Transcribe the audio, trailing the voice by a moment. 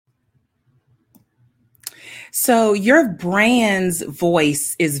So your brand's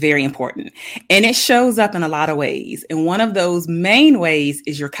voice is very important and it shows up in a lot of ways. And one of those main ways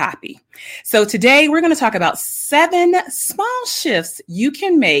is your copy. So today we're going to talk about 7 small shifts you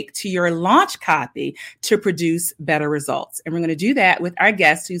can make to your launch copy to produce better results. And we're going to do that with our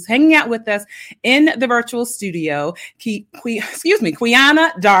guest who's hanging out with us in the virtual studio,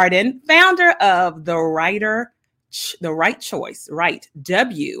 Quiana Darden, founder of The Right Choice, right?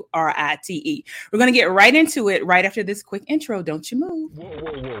 WRITE. We're going to get right into it right after this quick intro. Don't you move. Whoa.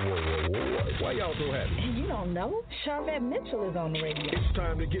 Why y'all so happy? You don't know. Sharvette Mitchell is on the radio. It's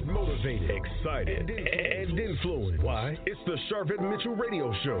time to get motivated, excited, and influenced. Why? It's the Sharvette Mitchell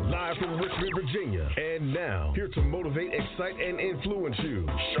Radio Show, live from Richmond, Virginia. And now, here to motivate, excite, and influence you,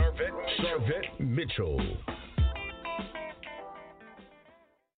 Sharvette Mitchell.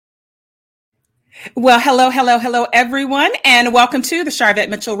 Well, hello, everyone, and welcome to the Sharvette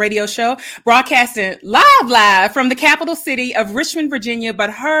Mitchell Radio Show, broadcasting live from the capital city of Richmond, Virginia,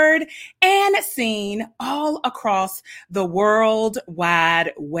 but heard and seen all across the World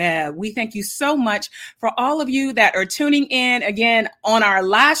Wide Web. We thank you so much for all of you that are tuning in again on our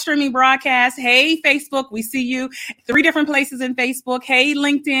live streaming broadcast. Hey, Facebook, we see you 3 different places in Facebook. Hey,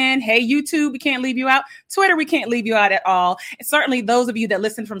 LinkedIn. Hey, YouTube, we can't leave you out. Twitter, we can't leave you out at all. And certainly those of you that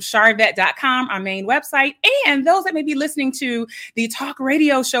listen from Sharvette.com, our main website, and those that may be listening to the talk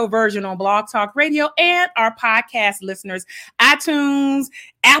radio show version on Blog Talk Radio, and our podcast listeners, iTunes,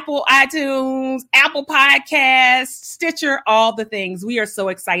 Apple Podcasts, Stitcher, all the things. We are so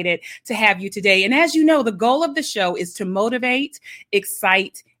excited to have you today. And as you know, the goal of the show is to motivate,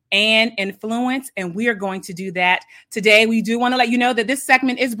 excite, and influence. And we are going to do that today. We do want to let you know that this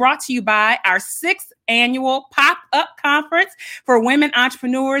segment is brought to you by our 6th annual pop-up conference for women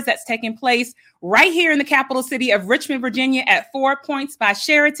entrepreneurs that's taking place right here in the capital city of Richmond, Virginia at 4 Points by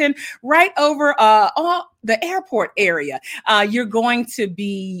Sheraton, right over the airport area. You're going to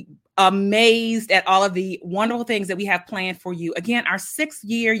be amazed at all of the wonderful things that we have planned for you. Again, our 6th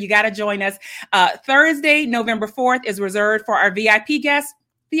year, you got to join us. Thursday, November 4th is reserved for our VIP guests.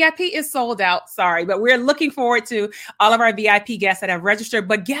 VIP is sold out, sorry, but we're looking forward to all of our VIP guests that have registered.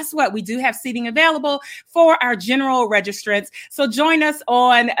 But guess what? We do have seating available for our general registrants. So join us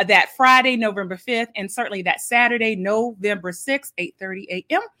on that Friday, November 5th, and certainly that Saturday, November 6th, 8:30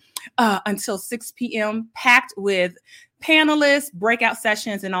 a.m. Until 6 p.m., packed with panelists, breakout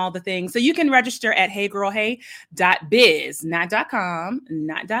sessions, and all the things. So you can register at heygirlhey.biz, not .com,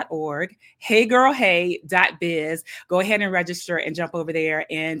 not .org, heygirlhey.biz. Go ahead and register and jump over there.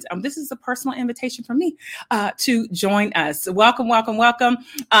 And this is a personal invitation from me to join us. Welcome.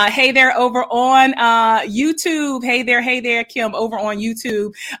 Hey there over on YouTube. Hey there, Kim, over on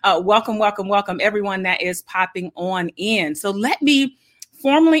YouTube. Welcome, everyone that is popping on in. So let me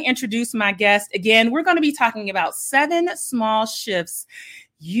formally introduce my guest. Again, we're going to be talking about 7 small shifts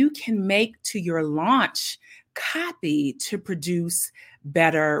you can make to your launch copy to produce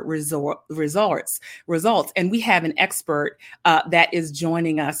better results. And we have an expert that is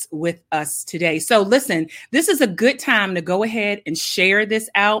joining us with us today. So listen, this is a good time to go ahead and share this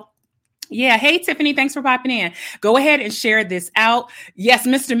out. Yeah. Hey, Tiffany, thanks for popping in. Go ahead and share this out. Yes,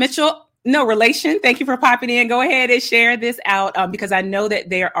 Mr. Mitchell. No relation. Thank you for popping in. Go ahead and share this out because I know that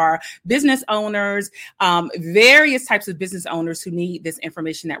there are business owners, various types of business owners who need this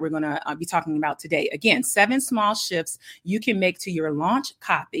information that we're going to be talking about today. Again, 7 small shifts you can make to your launch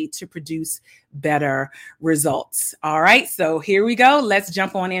copy to produce better results. All right. So here we go. Let's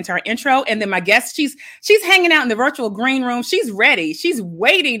jump on into our intro. And then my guest, she's hanging out in the virtual green room. She's ready. She's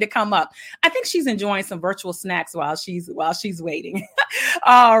waiting to come up. I think she's enjoying some virtual snacks while she's waiting.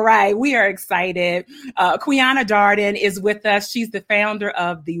 All right. We are excited. Quiana Darden is with us. She's the founder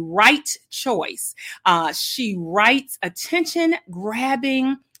of The Right Choice. She writes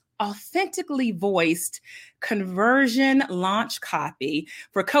attention-grabbing, authentically voiced conversion launch copy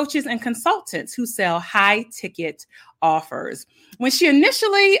for coaches and consultants who sell high ticket offers. When she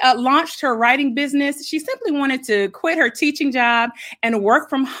initially launched her writing business, she simply wanted to quit her teaching job and work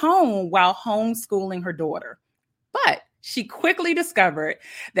from home while homeschooling her daughter. But she quickly discovered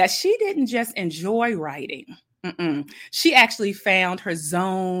that she didn't just enjoy writing. She actually found her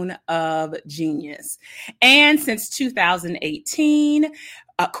zone of genius. And since 2018,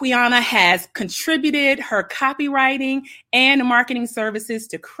 Quiana has contributed her copywriting and marketing services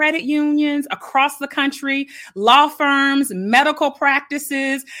to credit unions across the country, law firms, medical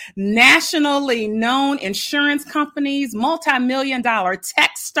practices, nationally known insurance companies, multi-million-dollar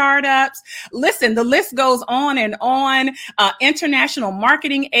tech startups. Listen, the list goes on and on. International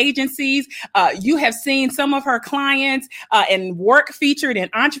marketing agencies. You have seen some of her clients and work featured in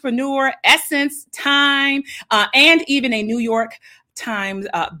Entrepreneur, Essence, Time, and even a New York Times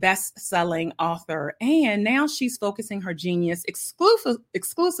best-selling author. And now she's focusing her genius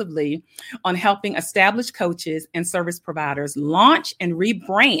exclusively on helping established coaches and service providers launch and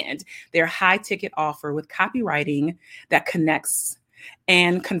rebrand their high-ticket offer with copywriting that connects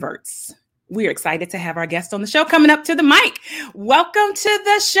and converts. We're excited to have our guest on the show coming up to the mic. Welcome to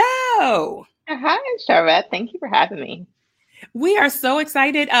the show. Hi, Charvette. Thank you for having me. We are so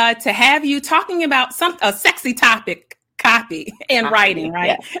excited to have you talking about a sexy topic, copy and writing,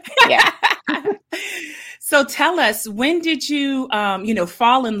 right? Yeah. So tell us, when did you,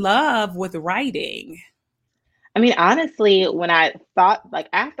 fall in love with writing? I mean, honestly, when I thought,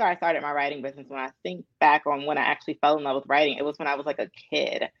 after I started my writing business, when I think back on when I actually fell in love with writing, it was when I was a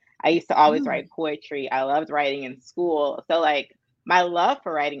kid. I used to always write poetry. I loved writing in school. So my love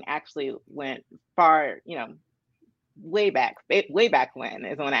for writing actually went far, way back when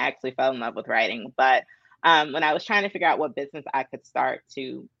is when I actually fell in love with writing. But when I was trying to figure out what business I could start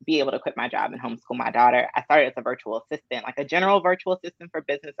to be able to quit my job and homeschool my daughter, I started as a virtual assistant, like a general virtual assistant for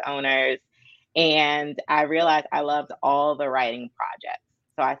business owners. And I realized I loved all the writing projects.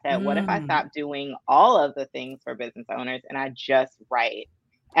 So I said, what if I stopped doing all of the things for business owners and I just write?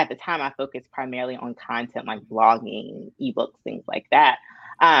 At the time, I focused primarily on content like blogging, ebooks, things like that.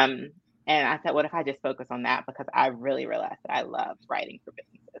 And I said, what if I just focus on that? Because I really realized that I loved writing for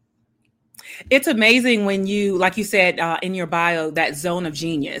businesses. It's amazing when you, like you said in your bio, that zone of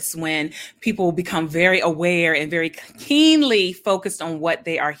genius, when people become very aware and very keenly focused on what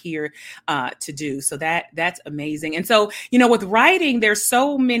they are here to do. So that's amazing. And so, with writing, there's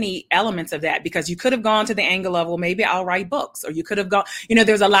so many elements of that, because you could have gone to the angle of, well, maybe I'll write books, or you could have gone,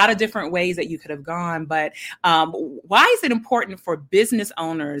 there's a lot of different ways that you could have gone. But why is it important for business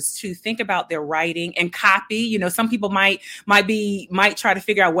owners to think about their writing and copy? Some people might try to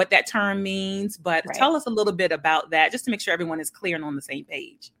figure out what that term means. But right. Tell us a little bit about that, just to make sure everyone is clear and on the same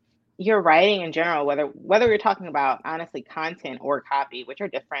page. Your writing in general, whether you're talking about honestly content or copy, which are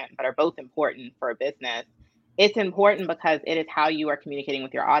different but are both important for a business, it's important because it is how you are communicating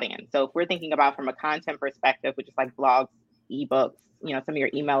with your audience. So if we're thinking about from a content perspective, which is like blogs, ebooks, some of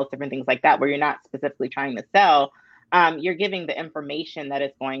your emails, different things like that, where you're not specifically trying to sell, you're giving the information that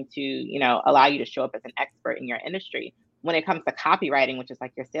is going to, allow you to show up as an expert in your industry. When it comes to copywriting, which is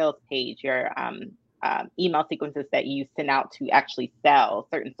like your sales page, your email sequences that you send out to actually sell,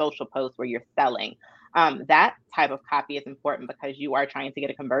 certain social posts where you're selling, that type of copy is important because you are trying to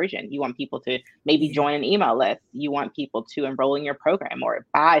get a conversion. You want people to maybe join an email list. You want people to enroll in your program or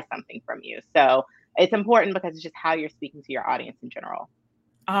buy something from you. So it's important because it's just how you're speaking to your audience in general.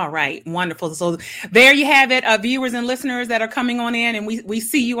 All right. Wonderful. So there you have it, viewers and listeners that are coming on in, and we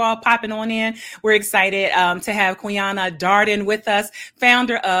see you all popping on in. We're excited to have Quiana Darden with us,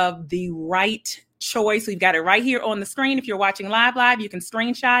 founder of The Right Choice. We've got it right here on the screen. If you're watching live, you can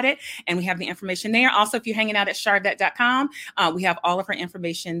screenshot it, and we have the information there. Also, if you're hanging out at charvette.com, we have all of her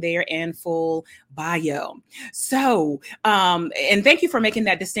information there and full bio. So, and thank you for making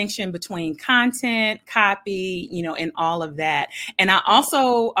that distinction between content, copy, and all of that. And I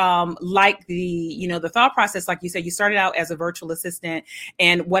also like the thought process, like you said, you started out as a virtual assistant.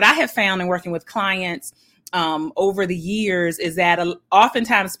 And what I have found in working with clients over the years is that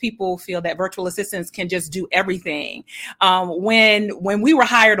oftentimes people feel that virtual assistants can just do everything. When we were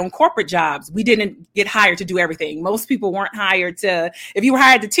hired on corporate jobs, we didn't get hired to do everything. Most people weren't hired to, if you were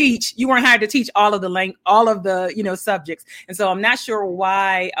hired to teach, you weren't hired to teach all of the subjects. And so I'm not sure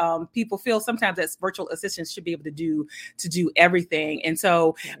why people feel sometimes that virtual assistants should be able to do everything. And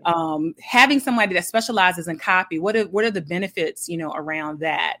so having somebody that specializes in copy, what are the benefits, around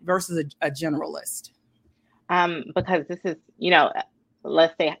that versus a generalist? Because this is,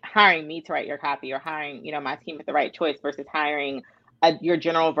 let's say hiring me to write your copy or hiring, my team at The Right Choice versus hiring your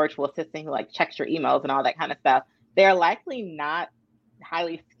general virtual assistant who checks your emails and all that kind of stuff. They're likely not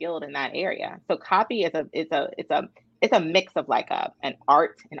highly skilled in that area. So copy is a mix of an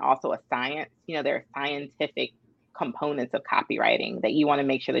art and also a science. There are scientific components of copywriting that you want to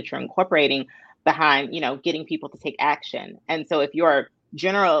make sure that you're incorporating behind, getting people to take action. And so if your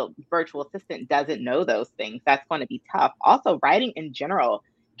general virtual assistant doesn't know those things, that's going to be tough. Also, writing in general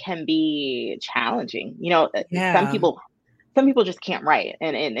can be challenging. Some people some people just can't write,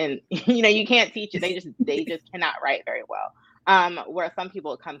 and you can't teach it. They just cannot write very well. Where some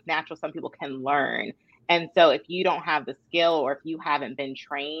people it comes natural, some people can learn. And so if you don't have the skill, or if you haven't been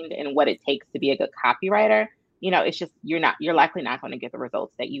trained in what it takes to be a good copywriter, it's just you're likely not going to get the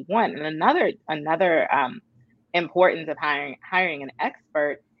results that you want. And another importance of hiring an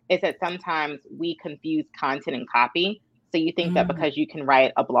expert is that sometimes we confuse content and copy. So you think that because you can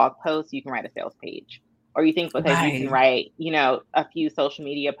write a blog post, you can write a sales page. Or you think because you can write, a few social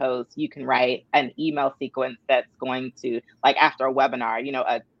media posts, you can write an email sequence that's going to, like after a webinar,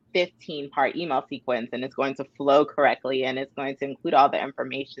 a 15-part email sequence, and it's going to flow correctly, and it's going to include all the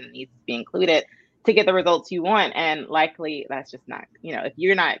information that needs to be included to get the results you want. And likely that's just not, if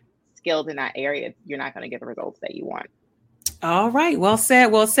you're not skilled in that area, you're not going to get the results that you want. All right. Well said.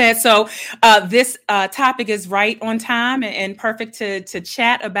 Well said. So this topic is right on time and perfect to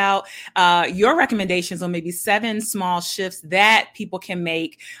chat about your recommendations on maybe 7 small shifts that people can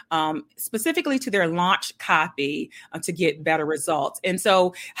make specifically to their launch copy to get better results. And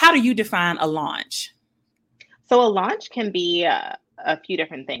so how do you define a launch? So a launch can be a few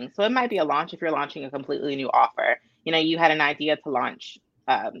different things. So it might be a launch if you're launching a completely new offer. You had an idea to launch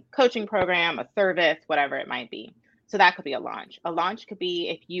a coaching program, a service, whatever it might be. So that could be a launch. A launch could be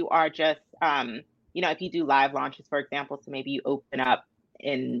if you are just, if you do live launches, for example, so maybe you open up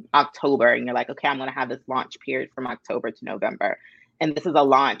in October and you're like, okay, I'm going to have this launch period from October to November. And this is a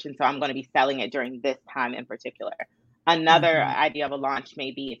launch. And so I'm going to be selling it during this time in particular. Another idea of a launch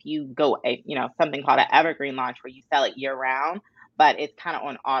may be if you go, something called an evergreen launch where you sell it year round, but it's kind of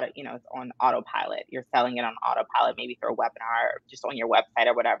on it's on autopilot. You're selling it on autopilot, maybe through a webinar or just on your website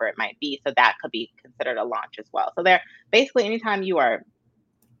or whatever it might be. So that could be considered a launch as well. So basically anytime you're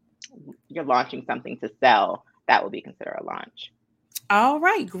launching something to sell, that would be considered a launch. All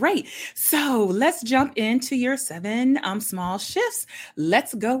right, great. So let's jump into your 7 small shifts.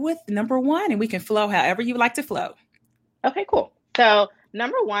 Let's go with number 1, and we can flow however you like to flow. Okay, cool. So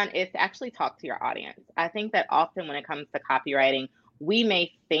number 1 is to actually talk to your audience. I think that often when it comes to copywriting, we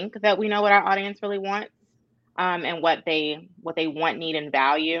may think that we know what our audience really wants and what they want, need, and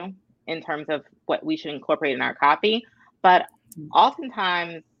value in terms of what we should incorporate in our copy. But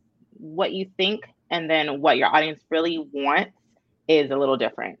oftentimes what you think and then what your audience really wants is a little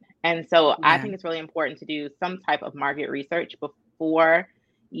different. And so I think it's really important to do some type of market research before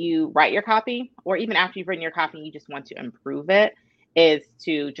you write your copy, or even after you've written your copy and you just want to improve it, is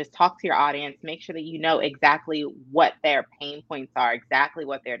to just talk to your audience, make sure that you know exactly what their pain points are, exactly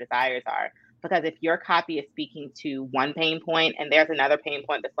what their desires are. Because if your copy is speaking to one pain point and there's another pain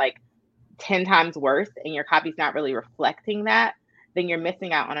point that's like 10 times worse and your copy's not really reflecting that, then you're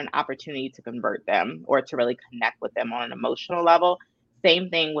missing out on an opportunity to convert them or to really connect with them on an emotional level. Same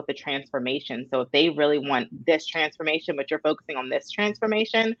thing with the transformation. So if they really want this transformation, but you're focusing on this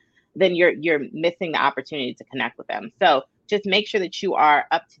transformation, then you're missing the opportunity to connect with them. So just make sure that you are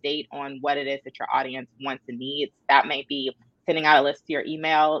up to date on what it is that your audience wants and needs. That may be sending out a list to your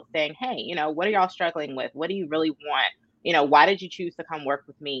email saying, hey, what are y'all struggling with? What do you really want? Why did you choose to come work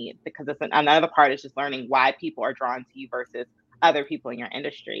with me? Because another part is just learning why people are drawn to you versus other people in your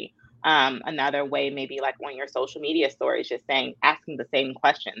industry. Another way, maybe like on your social media stories, just asking the same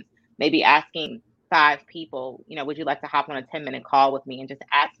questions, maybe asking 5 people, would you like to hop on a 10-minute call with me, and just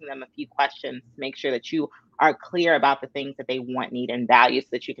asking them a few questions to make sure that you are clear about the things that they want, need, and value so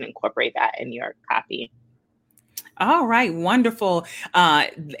that you can incorporate that in your copy. All right. Wonderful.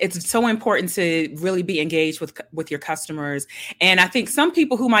 It's so important to really be engaged with your customers. And I think some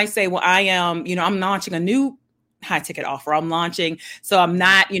people who might say, well, I'm launching a new high ticket offer. I'm launching, so I'm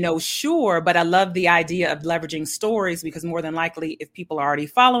not, sure, but I love the idea of leveraging stories, because more than likely, if people are already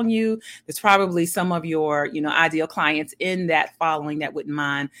following you, there's probably some of your, ideal clients in that following that wouldn't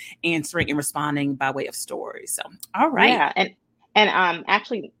mind answering and responding by way of stories. So, all right. Yeah. And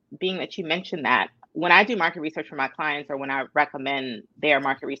actually, being that you mentioned that, when I do market research for my clients, or when I recommend their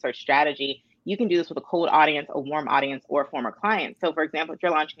market research strategy, you can do this with a cold audience, a warm audience, or a former client. So for example, if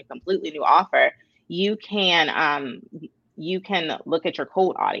you're launching a completely new offer, you can look at your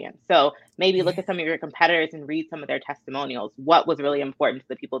cold audience. So maybe look at some of your competitors and read some of their testimonials. What was really important to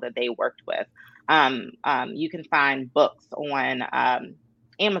the people that they worked with? You can find books on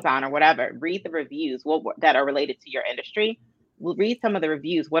Amazon or whatever. Read the reviews that are related to your industry. We'll read some of the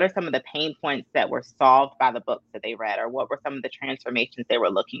reviews. What are some of the pain points that were solved by the books that they read, or what were some of the transformations they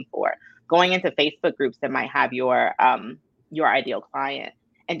were looking for? Going into Facebook groups that might have your ideal client,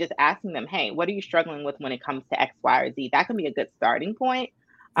 and just asking them, hey, what are you struggling with when it comes to X, Y, or Z? That can be a good starting point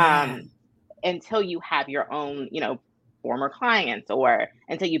until you have your own, former clients, or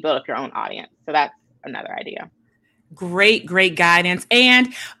until you build up your own audience. So that's another idea. Great guidance.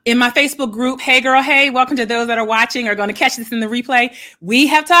 And in my Facebook group, Hey Girl, Hey, welcome to those that are watching or going to catch this in the replay. We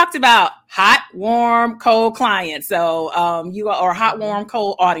have talked about hot, warm, cold clients. So you are hot, warm,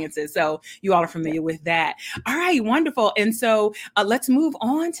 cold audiences. So you all are familiar with that. All right, wonderful. And so let's move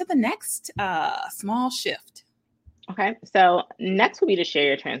on to the next small shift. Okay, so next will be to share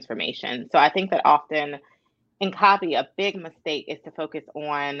your transformation. So I think that often in copy, a big mistake is to focus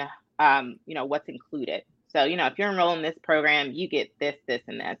on, what's included. So, if you're enrolled in this program, you get this, this,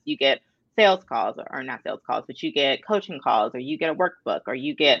 and this. You get sales calls or not sales calls, but you get coaching calls or you get a workbook or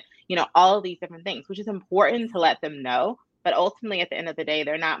you get, all of these different things, which is important to let them know. But ultimately, at the end of the day,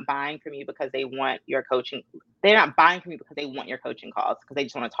 they're not buying from you because they want your coaching. They're not buying from you because they want your coaching calls, because they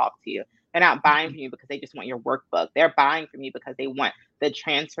just want to talk to you. They're not buying from you because they just want your workbook. They're buying from you because they want the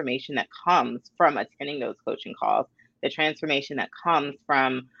transformation that comes from attending those coaching calls, the transformation that comes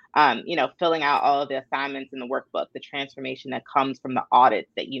from filling out all of the assignments in the workbook, the transformation that comes from the audits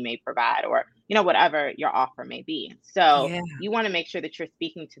that you may provide, or, whatever your offer may be. So you want to make sure that you're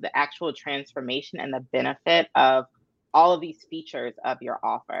speaking to the actual transformation and the benefit of all of these features of your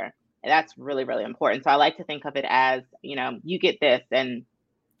offer. And that's really, really important. So I like to think of it as, you get this, and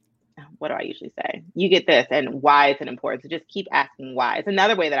what do I usually say? You get this, and why is it important? So just keep asking why. It's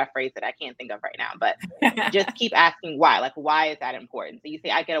another way that I phrase it I can't think of right now, but just keep asking why. Like, why is that important? So you say,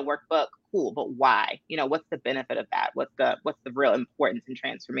 I get a workbook, cool, but why? What's the benefit of that? What's the real importance and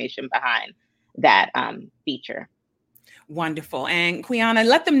transformation behind that feature? Wonderful. And Quiana,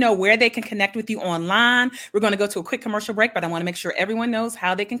 let them know where they can connect with you online. We're going to go to a quick commercial break, but I want to make sure everyone knows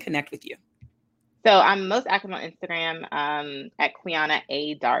how they can connect with you. So I'm most active on Instagram at Quiana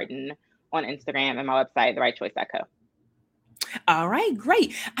A. Darden on Instagram, and my website, therightchoice.co. All right,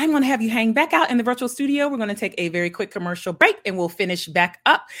 great. I'm going to have you hang back out in the virtual studio. We're going to take a very quick commercial break, and we'll finish back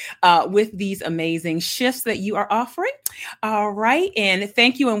up with these amazing shifts that you are offering. All right. And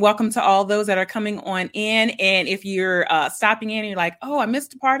thank you and welcome to all those that are coming on in. And if you're stopping in and you're like, oh, I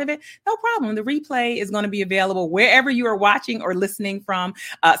missed a part of it, no problem. The replay is going to be available wherever you are watching or listening from.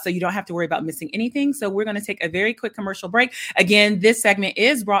 So you don't have to worry about missing anything. So we're going to take a very quick commercial break. Again, this segment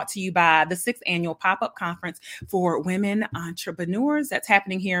is brought to you by the 6th Annual Pop-Up Conference for Women Entrepreneurs that's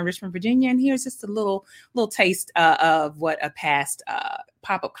happening here in Richmond, Virginia. And here's just a little taste of what a past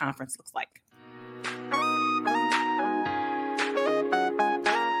pop-up conference looks like.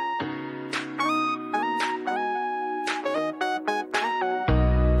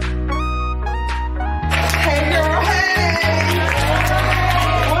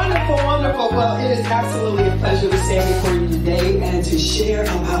 Well, it is absolutely a pleasure to stand before you today and to share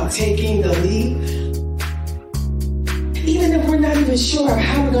about taking the leap. Even if we're not even sure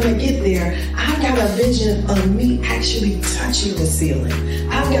how we're going to get there, I've got a vision of me actually touching the ceiling.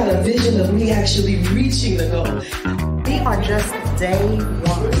 I've got a vision of me actually reaching the goal. We are just day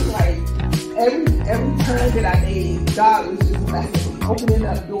one. Like every turn that I made, God was just massively opening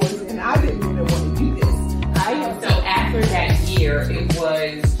up doors, and I didn't even want to do this. So after that year, it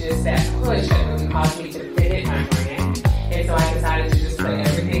was just that push that really caused me to pivot my brand. And so I decided to just put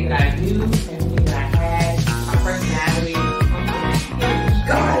everything that I knew, everything that I had, my personality.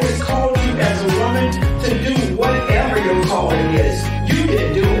 God has called you as a woman to do whatever your calling is. You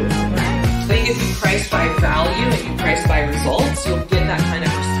can do it. I think if you price by value and you price by results, you'll get that kind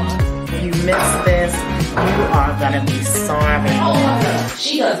of response. If you miss this, you are going to be sorry. Oh,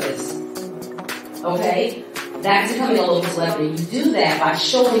 she does this. Okay? That's becoming a local celebrity. You do that by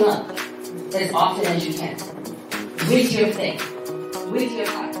showing up as often as you can with your thing, with your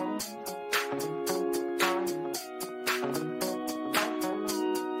title.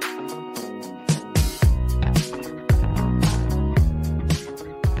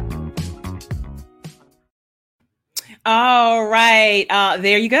 All right.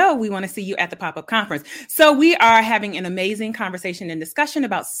 There you go. We want to see you at the pop-up conference. So we are having an amazing conversation and discussion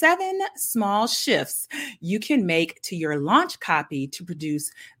about 7 small shifts you can make to your launch copy to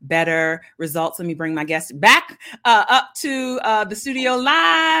produce better results. Let me bring my guest back up to the studio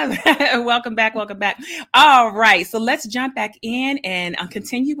live. Welcome back. All right. So let's jump back in and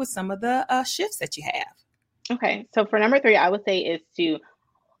continue with some of the shifts that you have. Okay. So for number 3, I would say is to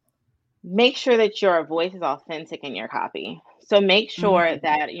make sure that your voice is authentic in your copy. So make sure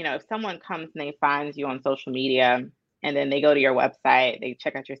that, if someone comes and they find you on social media and then they go to your website, they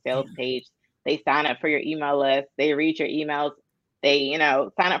check out your sales page, they sign up for your email list, they read your emails, they,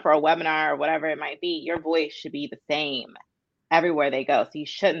 sign up for a webinar or whatever it might be, your voice should be the same everywhere they go. So you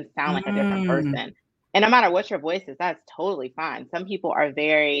shouldn't sound like a different person. And no matter what your voice is, that's totally fine. Some people are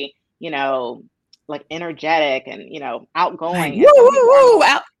very, like energetic and, outgoing. Woo,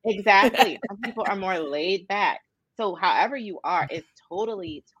 Exactly. Some people are more laid back. So however you are is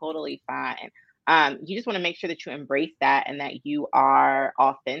totally, totally fine. You just want to make sure that you embrace that and that you are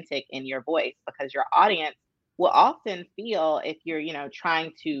authentic in your voice, because your audience will often feel if you're,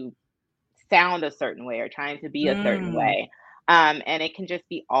 trying to sound a certain way or trying to be a certain Mm. way. And it can just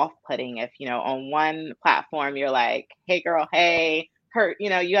be off-putting if, on one platform you're like, hey girl, hey,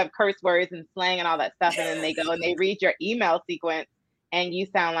 you have curse words and slang and all that stuff, and then they go and they read your email sequence and you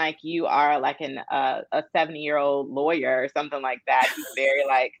sound like you are like a 70-year-old lawyer or something like that. He's very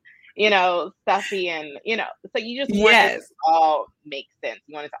like, stuffy and, so you just want it to all make sense.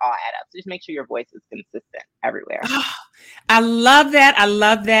 You want it to all add up. So just make sure your voice is consistent everywhere. I love that. I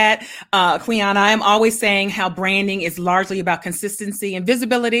love that. Quiana, I'm always saying how branding is largely about consistency and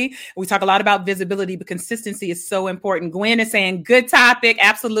visibility. We talk a lot about visibility, but consistency is so important. Gwen is saying, good topic.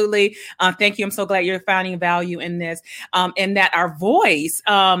 Absolutely. Thank you. I'm so glad you're finding value in this. And that our voice,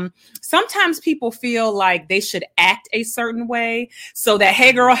 sometimes people feel like they should act a certain way. So that,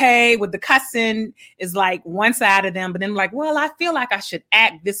 hey girl, hey, with the cussing is like one side of them, but then like, well, I feel like I should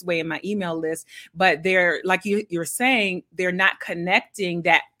act this way in my email list, but they're like you're saying, they're not connecting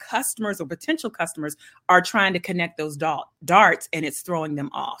that customers or potential customers are trying to connect those darts, and it's throwing them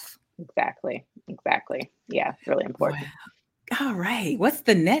off. Exactly. Yeah, it's really important. Wow. All right. What's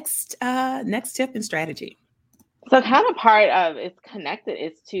the next tip and strategy? So kind of part of it's connected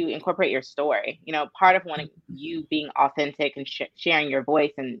is to incorporate your story. Part of wanting you being authentic and sharing your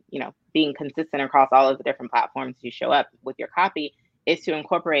voice and, being consistent across all of the different platforms you show up with your copy is to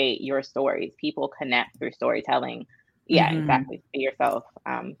incorporate your stories. People connect through storytelling. Yeah, exactly. Be yourself.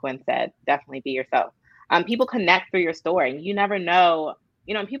 Gwen said, definitely be yourself. People connect through your story. You never know,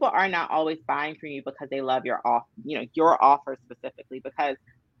 people are not always buying from you because they love your offer specifically, because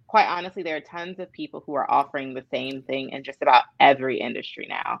quite honestly, there are tons of people who are offering the same thing in just about every industry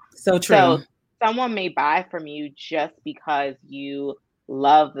now. So true. So someone may buy from you just because you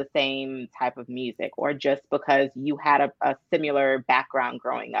love the same type of music, or just because you had a similar background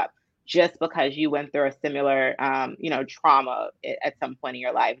growing up, just because you went through a similar, trauma at some point in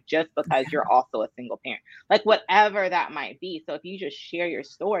your life, just because you're also a single parent, like whatever that might be. So if you just share your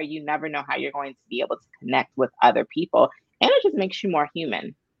story, you never know how you're going to be able to connect with other people. And it just makes you more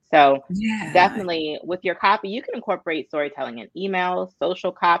human. So definitely with your copy, you can incorporate storytelling in email,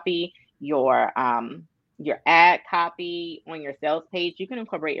 social copy, your ad copy on your sales page. You can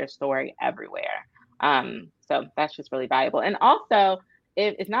incorporate your story everywhere. So that's just really valuable. And also,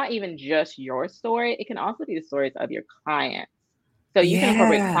 it's not even just your story, it can also be the stories of your clients. So you can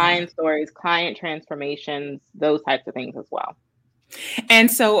incorporate client stories, client transformations, those types of things as well. And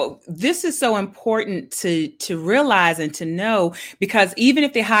so this is so important to realize and to know, because even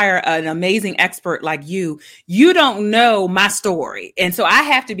if they hire an amazing expert like you don't know my story. And so I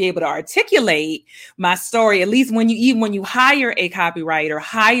have to be able to articulate my story, at least when you hire a copywriter,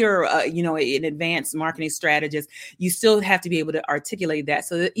 hire an advanced marketing strategist, you still have to be able to articulate that,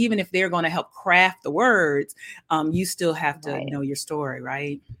 so that even if they're going to help craft the words, you still have to know your story,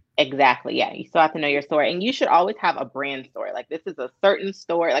 right? Exactly. Yeah. You still have to know your story, and you should always have a brand story. Like, this is a certain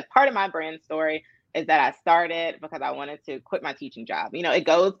story. Like, part of my brand story is that I started because I wanted to quit my teaching job. It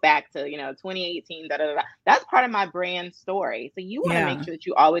goes back to, 2018, That's part of my brand story. So you want to make sure that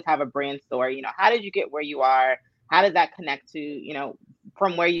you always have a brand story. How did you get where you are? How does that connect to,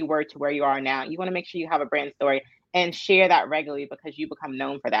 from where you were to where you are now? You want to make sure you have a brand story and share that regularly, because you become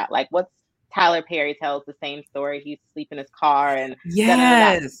known for that. Like, Tyler Perry tells the same story. He's asleep in his car, and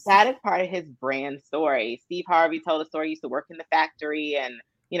that is part of his brand story. Steve Harvey told a story. He used to work in the factory, and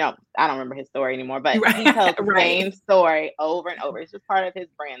I don't remember his story anymore, but he tells the same story over and over. It's just part of his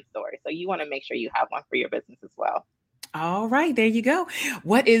brand story. So you want to make sure you have one for your business as well. All right, there you go.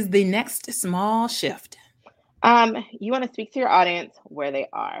 What is the next small shift? You want to speak to your audience where they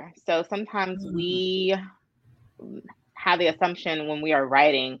are. So sometimes we have the assumption when we are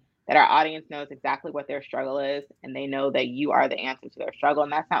writing that our audience knows exactly what their struggle is, and they know that you are the answer to their struggle.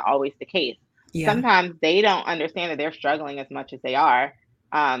 And that's not always the case. Sometimes they don't understand that they're struggling as much as they are.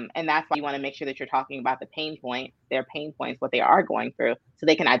 And that's why you want to make sure that you're talking about their pain points, what they are going through, so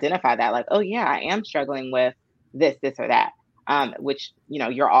they can identify that, like, oh yeah, I am struggling with this or that, which,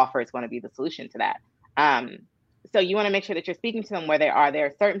 your offer is going to be the solution to that. So you want to make sure that you're speaking to them where they are. There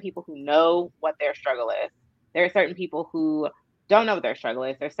are certain people who know what their struggle is. There are certain people who don't know what their struggle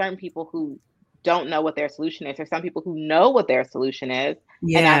is. There's certain people who don't know what their solution is. There's some people who know what their solution is,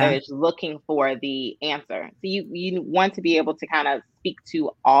 and now they're just looking for the answer. So you want to be able to kind of speak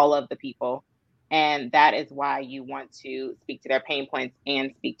to all of the people, and that is why you want to speak to their pain points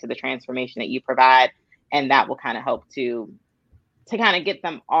and speak to the transformation that you provide, and that will kind of help to kind of get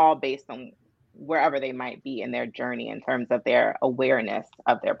them all based on wherever they might be in their journey in terms of their awareness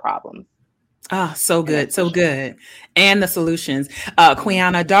of their problems. Ah, so good. So good. And the solutions.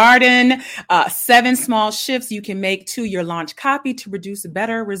 Quiana Darden, 7 small shifts you can make to your launch copy to produce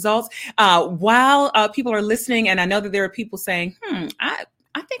better results. While people are listening, and I know that there are people saying, I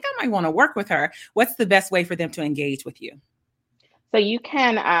think I might want to work with her. What's the best way for them to engage with you? So you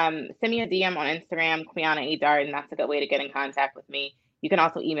can send me a DM on Instagram, Quiana E. Darden. That's a good way to get in contact with me. You can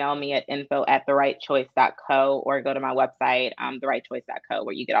also email me at info@therightchoice.co or go to my website, therightchoice.co,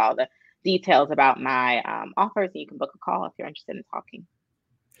 where you get all the details about my offers, and you can book a call if you're interested in talking.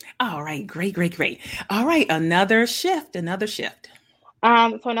 All right. Great. All right. Another shift. So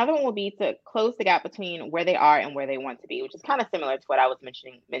another one will be to close the gap between where they are and where they want to be, which is kind of similar to what I was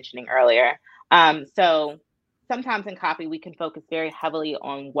mentioning earlier. So sometimes in copy, we can focus very heavily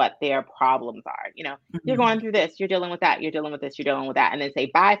on what their problems are. You're going through this, you're dealing with that, you're dealing with this, you're dealing with that, and then say,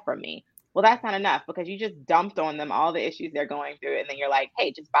 buy from me. Well, that's not enough because you just dumped on them all the issues they're going through. And then you're like,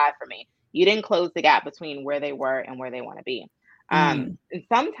 hey, just buy from me. You didn't close the gap between where they were and where they want to be. And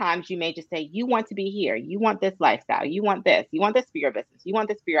sometimes you may just say, you want to be here. You want this lifestyle. You want this. You want this for your business. You want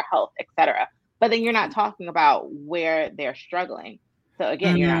this for your health, etc. But then you're not talking about where they're struggling. So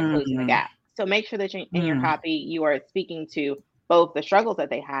again, you're not closing the gap. So make sure that in your copy, you are speaking to both the struggles that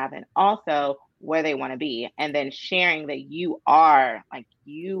they have and also where they want to be, and then sharing that you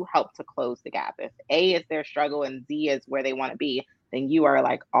help to close the gap. If A is their struggle and Z is where they want to be, then you are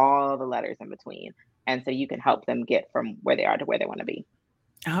like all the letters in between. And so you can help them get from where they are to where they want to be.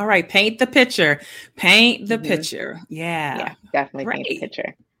 All right. Paint the picture. Picture. Yeah, definitely paint the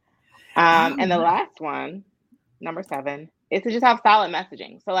picture. And the last one, number 7, is to just have solid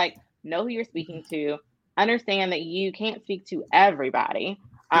messaging. So know who you're speaking to, understand that you can't speak to everybody.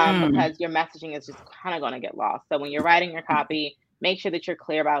 Because your messaging is just kind of going to get lost. So when you're writing your copy, make sure that you're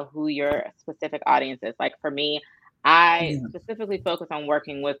clear about who your specific audience is. Like for me, I specifically focus on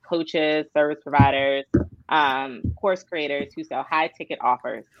working with coaches, service providers, course creators who sell high ticket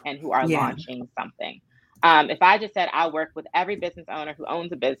offers and who are launching something. If I just said I work with every business owner who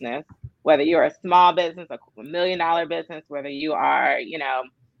owns a business, whether you're a small business, a $1 million business, whether you are,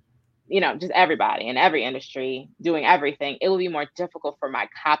 just everybody in every industry doing everything, it will be more difficult for my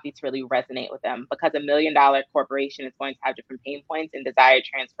copy to really resonate with them because $1 million corporation is going to have different pain points and desired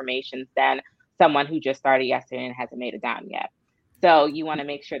transformations than someone who just started yesterday and hasn't made a dime yet. So you want to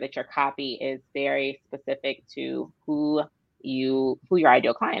make sure that your copy is very specific to who your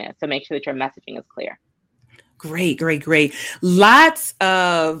ideal client is. So make sure that your messaging is clear. Great. Lots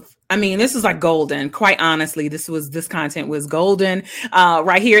of, this is like golden. Quite honestly, this content was golden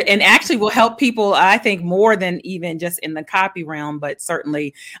right here, and actually will help people, I think, more than even just in the copy realm, but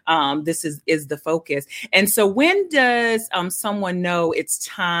certainly this is the focus. And so when does someone know it's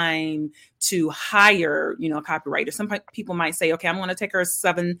time to hire, a copywriter? Some people might say, okay, I'm going to take her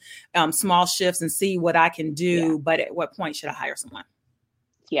 7 small shifts and see what I can do. But at what point should I hire someone?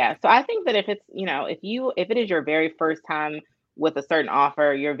 Yeah. So I think that if it's, if it is your very first time with a certain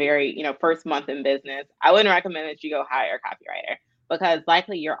offer, your very, first month in business, I wouldn't recommend that you go hire a copywriter because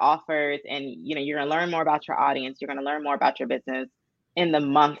likely your offers and, you're going to learn more about your audience. You're going to learn more about your business in the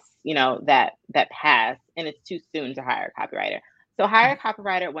months, that pass, and it's too soon to hire a copywriter. So hire a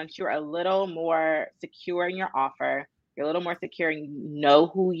copywriter once you're a little more secure in your offer, you're a little more secure and you know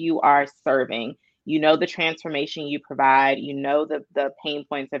who you are serving. You know the transformation you provide, the pain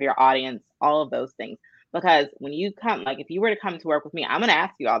points of your audience, all of those things. Because when you come, if you were to come to work with me, I'm going to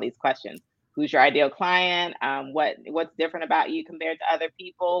ask you all these questions. Who's your ideal client? What's different about you compared to other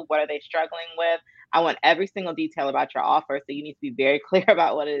people? What are they struggling with? I want every single detail about your offer. So you need to be very clear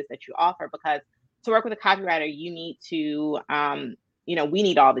about what it is that you offer, because to work with a copywriter, you need to, we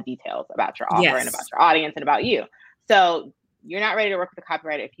need all the details about your offer and about your audience and about you. So you're not ready to work with a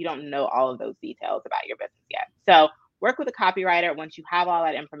copywriter if you don't know all of those details about your business yet. So work with a copywriter once you have all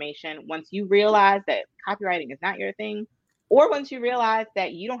that information, once you realize that copywriting is not your thing, or once you realize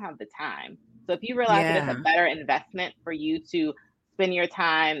that you don't have the time. So if you realize that it's a better investment for you to spend your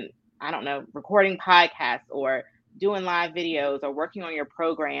time, recording podcasts or doing live videos or working on your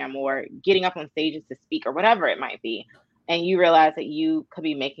program or getting up on stages to speak or whatever it might be, and you realize that you could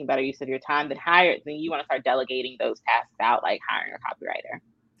be making better use of your time, then you want to start delegating those tasks out, like hiring a copywriter.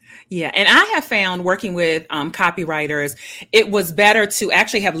 Yeah. And I have found working with copywriters, it was better to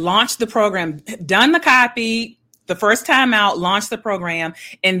actually have launched the program, done the copy, the first time out, launched the program,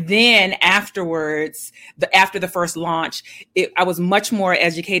 and then afterwards, after the first launch, I was much more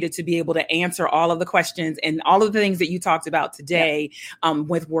educated to be able to answer all of the questions and all of the things that you talked about today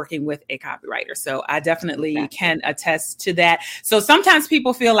with working with a copywriter. So I definitely can attest to that. So sometimes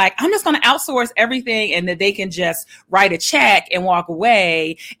people feel like I'm just going to outsource everything and that they can just write a check and walk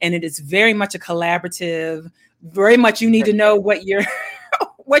away. And it is very much a collaborative, very much you need to know what you're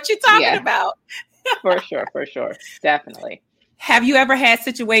talking about. For sure. Definitely. Have you ever had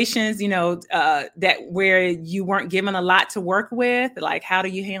situations, that where you weren't given a lot to work with? Like, how do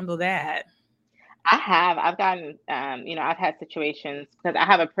you handle that? I have. I've gotten, I've had situations because I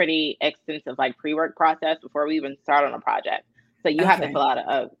have a pretty extensive pre-work process before we even start on a project. So you have to fill out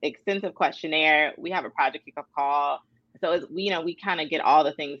an extensive questionnaire. We have a project kickoff call. So it's, we kind of get all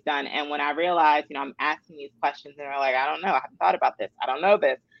the things done. And when I realize, I'm asking these questions and they're like, I don't know. I haven't thought about this. I don't know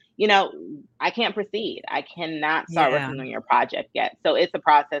this. I can't proceed. I cannot start working on your project yet. So it's a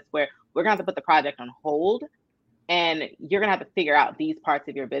process where we're going to have to put the project on hold and you're going to have to figure out these parts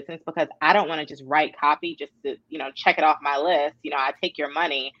of your business because I don't want to just write copy just to, check it off my list. I take your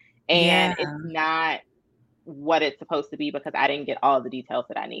money and it's not what it's supposed to be because I didn't get all the details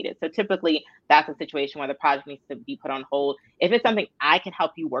that I needed. So typically that's a situation where the project needs to be put on hold. If it's something I can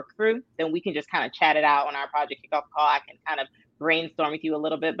help you work through, then we can just kind of chat it out on our project kickoff call. I can kind of brainstorm with you a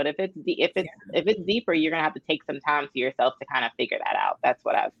little bit, but if it's deeper, you're gonna have to take some time to yourself to kind of figure that out. That's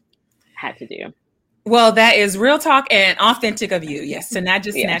what I've had to do. Well, that is real talk and authentic of you. Yes. To not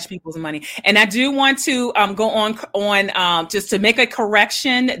just snatch people's money. And I do want to go on just to make a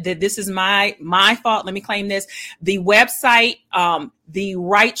correction that this is my fault. Let me claim this. The website,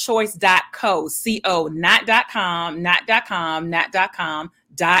 therightchoice.co, C-O, not .com, not .com, not .com.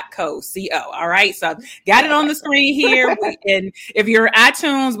 .co. All right. So got it on the screen here. And if you're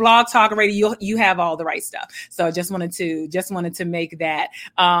iTunes, Blog Talk Radio, you have all the right stuff. So just wanted to make that.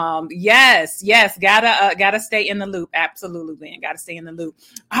 Yes. Gotta stay in the loop. Absolutely, man. Gotta stay in the loop.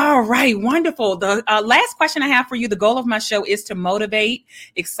 All right. Wonderful. The last question I have for you. The goal of my show is to motivate,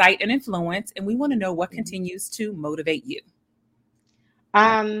 excite, and influence. And we want to know what continues to motivate you.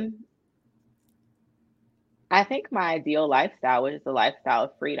 I think my ideal lifestyle, which is the lifestyle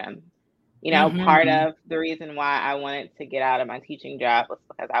of freedom. Part of the reason why I wanted to get out of my teaching job was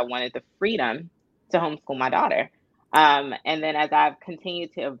because I wanted the freedom to homeschool my daughter. And then as I've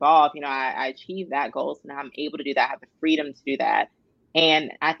continued to evolve, I achieved that goal. So now I'm able to do that. I have the freedom to do that.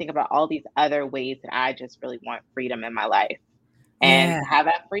 And I think about all these other ways that I just really want freedom in my life. And to have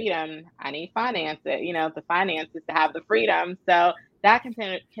that freedom, I need finance. The finances to have the freedom. So that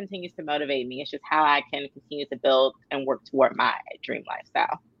continues to motivate me. It's just how I can continue to build and work toward my dream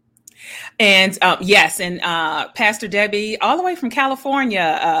lifestyle. And Pastor Debbie, all the way from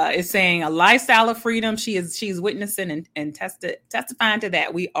California, is saying a lifestyle of freedom. She's witnessing and testifying to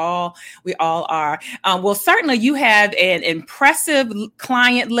that. We all are. Well, certainly you have an impressive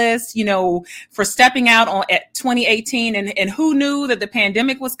client list, for stepping out at 2018, and who knew that the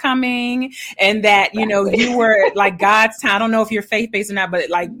pandemic was coming, and that you were like God's time. I don't know if you're faith based or not, but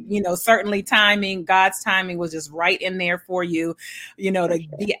certainly God's timing was just right in there for you, to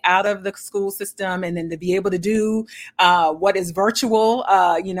be out of the school system and then to be able to do what is virtual,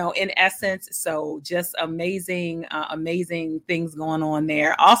 in essence. So just amazing things going on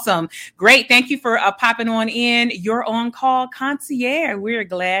there. Awesome. Great. Thank you for popping on in. You're on call concierge. We're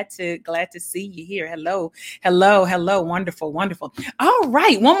glad to see you here. Hello. Wonderful. All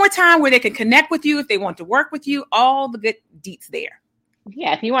right. One more time where they can connect with you if they want to work with you, all the good deets there.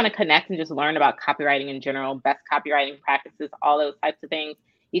 Yeah. If you want to connect and just learn about copywriting in general, best copywriting practices, all those types of things,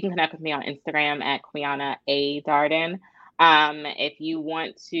 you can connect with me on Instagram at Quiana A. Darden. If you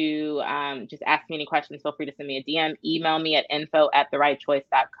want to just ask me any questions, feel free to send me a DM, email me at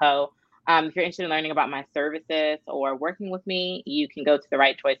info@therightchoice.co. If you're interested in learning about my services or working with me, you can go to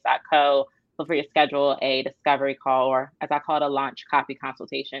therightchoice.co. Feel free to schedule a discovery call, or as I call it, a launch copy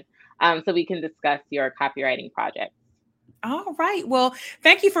consultation, so we can discuss your copywriting project. All right. Well,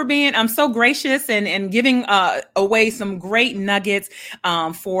 thank you for being so gracious and giving away some great nuggets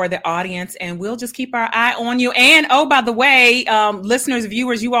for the audience. And we'll just keep our eye on you. And oh, by the way, listeners,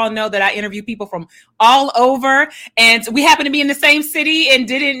 viewers, you all know that I interview people from all over, and we happen to be in the same city and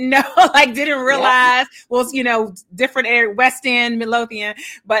didn't realize, different area, West End, Midlothian,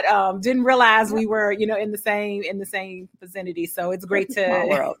 but didn't realize we were, in the same vicinity. So it's great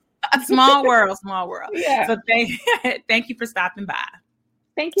to small world. Small world. Yeah. So thank you for stopping by.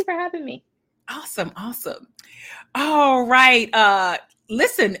 Thank you for having me. Awesome. All right.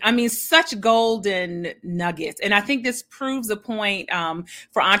 listen, I mean, such golden nuggets. And I think this proves a point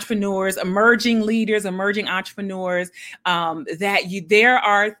for entrepreneurs, emerging leaders, emerging entrepreneurs, that there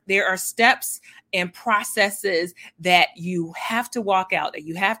are steps and processes that you have to walk out, that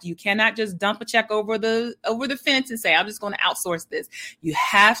you cannot just dump a check over the fence and say, I'm just going to outsource this. You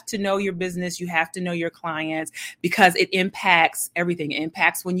have to know your business. You have to know your clients, because it impacts everything. It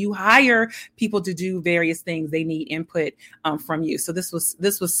impacts when you hire people to do various things. They need input from you. So this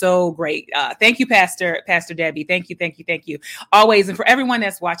was so great. Thank you, Pastor Debbie. Thank you. Always. And for everyone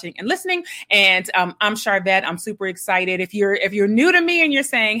that's watching and listening. And I'm Sharvette. I'm super excited. If you're new to me and you're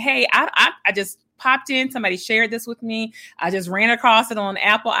saying, hey, I just popped in, somebody shared this with me, I just ran across it on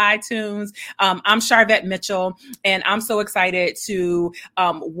Apple iTunes. I'm Sharvette Mitchell, and I'm so excited to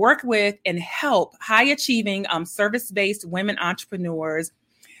work with and help high achieving service-based women entrepreneurs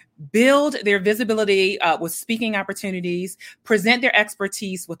build their visibility with speaking opportunities, present their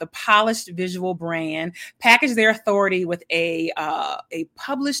expertise with a polished visual brand, package their authority with a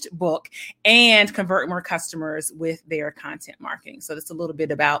published book, and convert more customers with their content marketing. So that's a little bit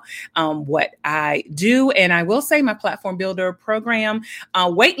about what I do. And I will say my Platform Builder program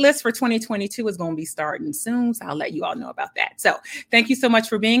wait list for 2022 is going to be starting soon. So I'll let you all know about that. So thank you so much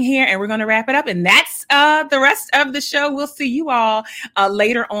for being here, and we're going to wrap it up. And that's the rest of the show. We'll see you all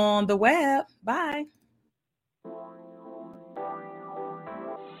later on the web. Bye.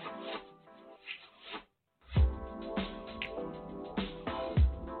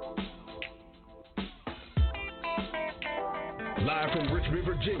 Live from Richmond,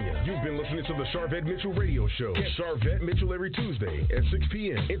 Virginia, you've been listening to the Sharvette Mitchell Radio Show. Catch Sharvette Mitchell every Tuesday at 6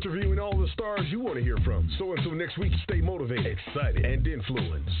 p.m., interviewing all the stars you want to hear from. So until next week, stay motivated, excited, and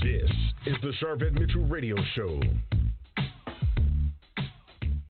influenced. This is the Sharvette Mitchell Radio Show.